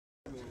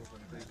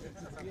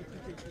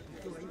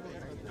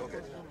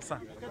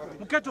Sa.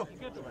 Mketo,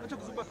 acha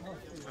kuzubaka.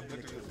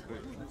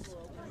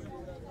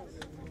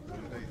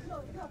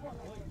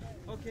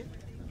 Okay.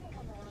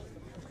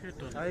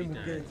 Mketo. Hai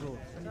mketo.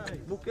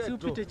 Mketo. Si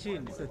upite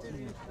chini.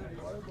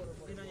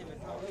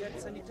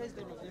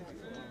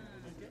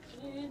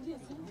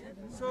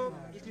 So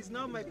it is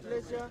now my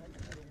pleasure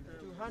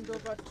to hand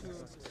over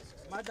to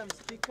Madam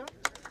Speaker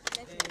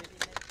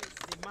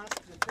the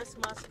mask, the face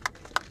mask.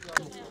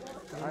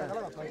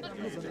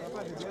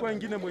 Chukua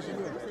ingine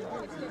mheshimiwa.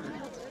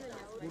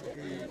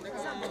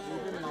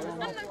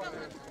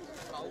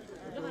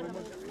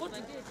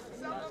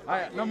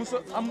 Haya, na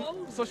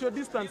social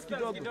distance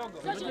kidogo.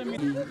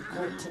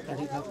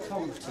 Katika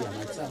kaunti ya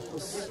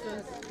Machakos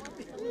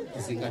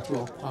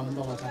izingatiwa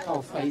kwamba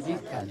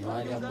watakaofaidika ni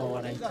wale ambao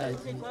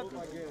wanahitaji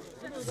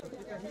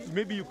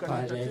maybe you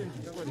can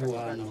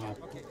kiwa na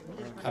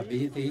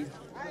kabidhi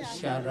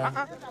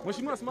ishara.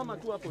 Mheshimiwa simama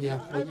tu hapo. Ya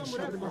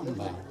kuonyesha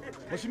kwamba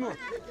Mheshimiwa.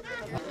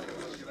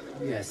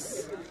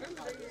 Yes.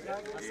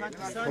 Asante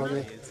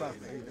sana.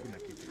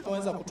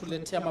 Waweza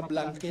kutuletea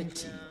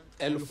mablanketi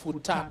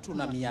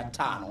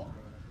 3,500.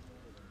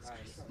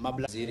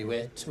 Waziri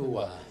wetu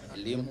wa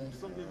elimu,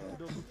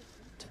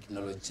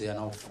 teknolojia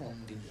na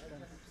ufundi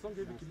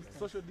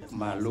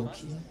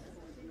Maluki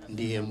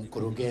ndiye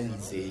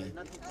mkurugenzi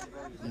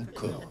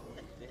mkuu.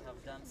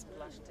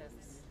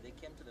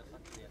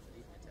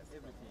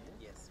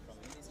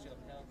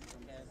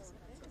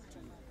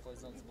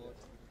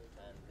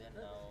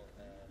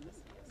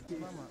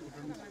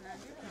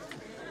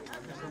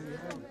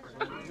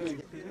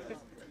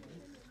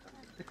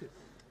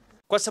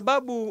 Kwa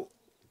sababu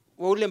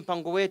wa ule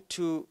mpango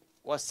wetu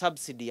wa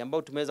subsidy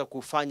ambao tumeweza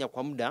kufanya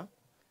kwa muda,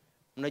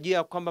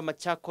 mnajua kwamba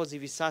Machakos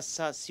hivi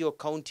sasa sio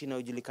kaunti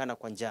inayojulikana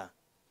kwa njaa.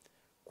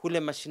 Kule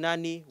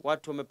mashinani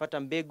watu wamepata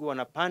mbegu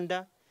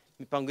wanapanda,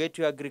 mipango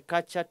yetu ya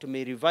agriculture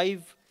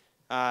tumerevive,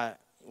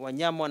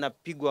 wanyama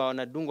wanapigwa,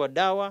 wanadungwa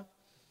dawa,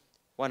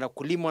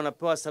 wanakulima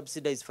wanapewa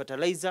subsidized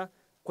fertilizer.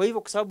 Kwa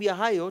hivyo kwa sababu ya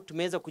hayo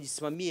tumeweza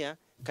kujisimamia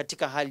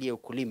katika hali ya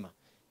ukulima.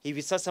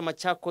 Hivi sasa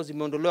Machakos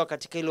imeondolewa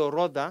katika ile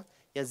orodha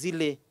ya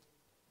zile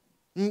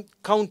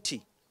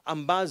county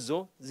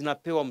ambazo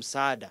zinapewa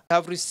msaada. We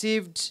have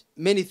received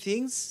many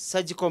things,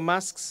 surgical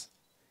masks.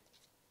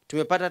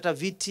 Tumepata hata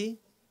viti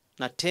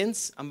na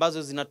tents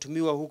ambazo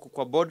zinatumiwa huku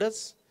kwa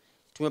borders.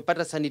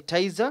 Tumepata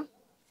sanitizer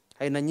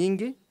aina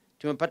nyingi,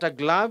 tumepata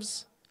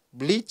gloves,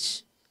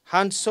 bleach,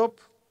 hand soap,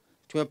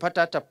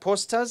 tumepata hata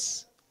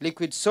posters,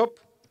 liquid soap.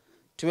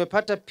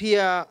 Tumepata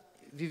pia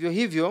vivyo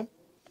hivyo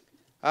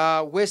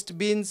waste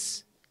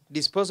bins,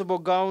 disposable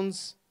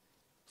gowns,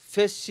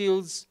 face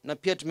shields na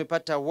pia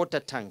tumepata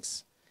water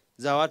tanks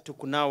za watu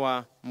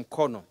kunawa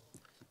mkono.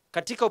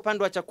 Katika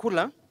upande wa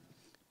chakula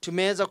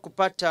tumeweza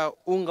kupata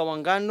unga wa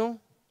ngano,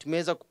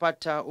 tumeweza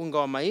kupata unga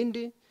wa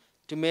mahindi,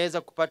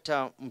 tumeweza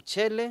kupata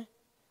mchele,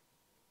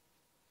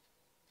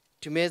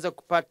 tumeweza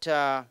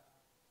kupata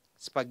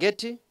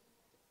spaghetti,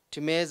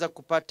 tumeweza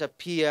kupata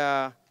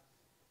pia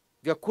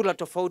vyakula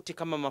tofauti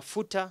kama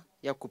mafuta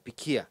ya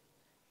kupikia.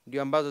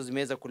 Ndio ambazo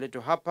zimeweza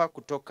kuletwa hapa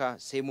kutoka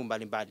sehemu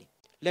mbalimbali.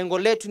 Lengo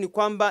letu ni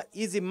kwamba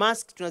hizi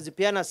mask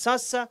tunazipeana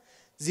sasa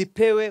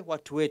zipewe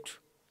watu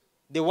wetu.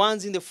 The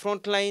ones in the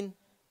front line,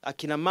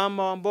 akina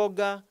mama wa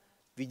mboga,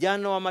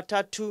 vijana wa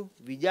matatu,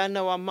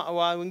 vijana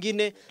wa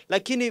wengine,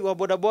 lakini wa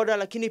bodaboda,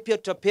 lakini pia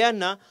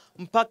tutapeana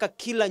mpaka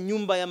kila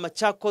nyumba ya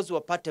Machakos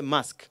wapate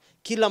mask.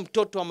 Kila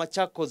mtoto wa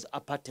Machakos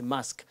apate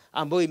mask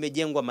ambayo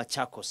imejengwa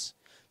Machakos.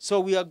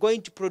 So we are going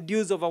to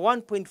produce over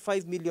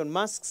 1.5 million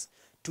masks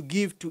to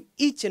give to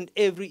each and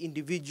every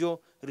individual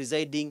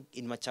residing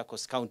in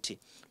Machakos County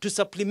to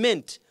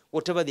supplement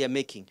whatever they are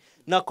making.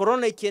 Na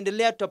corona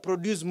ikiendelea to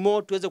produce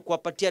more, tuweze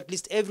kuwapatia at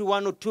least every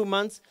 1 or 2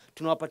 months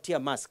tunawapatia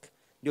mask.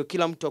 Ndio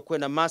kila mtu akuwe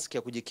na mask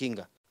ya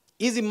kujikinga.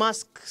 Hizi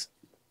masks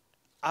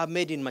are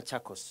made in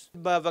Machakos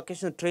by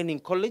Vocational Training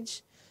College,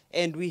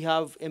 and we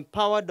have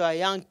empowered our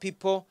young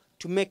people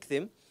to make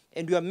them,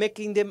 and we are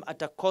making them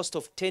at a cost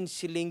of 10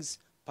 shillings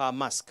per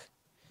mask.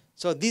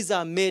 So these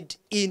are made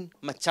in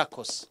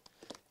Machakos.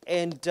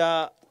 And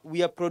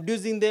we are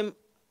producing them,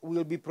 we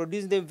will be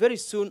producing them very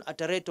soon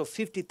at a rate of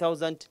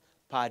 50,000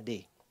 per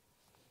day,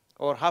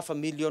 or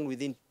 500,000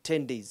 within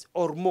 10 days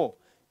or more.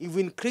 If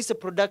we increase the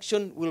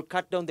production, we'll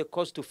cut down the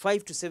cost to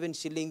 5 to 7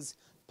 shillings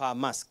per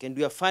mask, and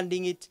we are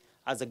funding it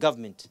as a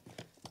government.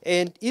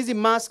 And easy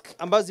mask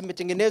ambazo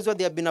zimetengenezwa,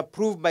 they have been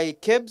approved by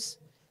KEBS.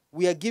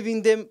 We are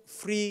giving them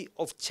free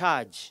of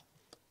charge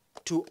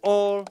to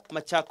all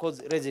Machakos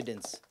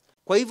residents.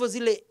 Kwa hivyo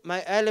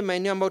yale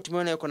maeneo ambayo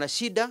tumeona yako na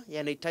shida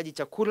yanahitaji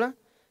chakula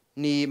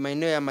ni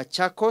maeneo ya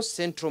Machakos,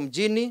 Central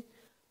mjini,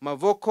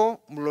 Mavoko,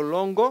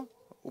 Mlolongo,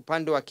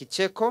 upande wa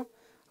Kicheko,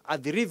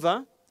 Athi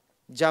River,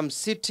 Jam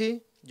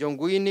City,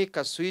 Jonguini,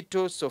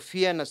 Kasuito,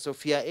 Sofia na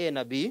Sofia A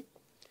na B.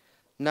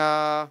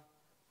 Na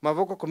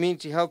Mavoko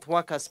Community Health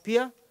Workers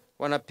pia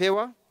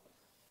wanapewa,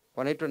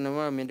 wanaitwa na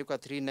wameandikwa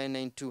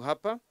 3992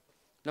 hapa.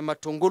 Na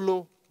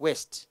Matungulu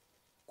West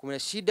kuna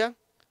shida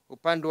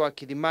upande wa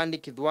Kidimani,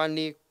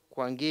 Kidwani,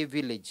 Kwangi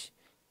Village.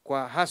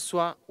 kwa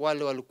haswa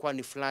wale walikuwa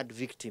ni flood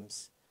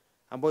victims,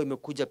 ambao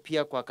imekuja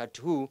pia kwa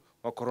wakati huu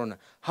wa corona.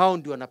 Hao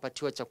ndio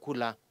wanapatiwa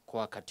chakula kwa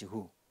wakati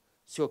huu,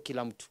 sio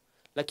kila mtu.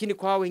 Lakini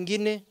kwa hao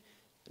wengine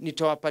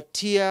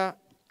nitawapatia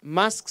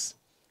masks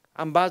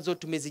ambazo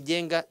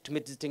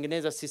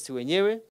tumezitengeneza sisi wenyewe.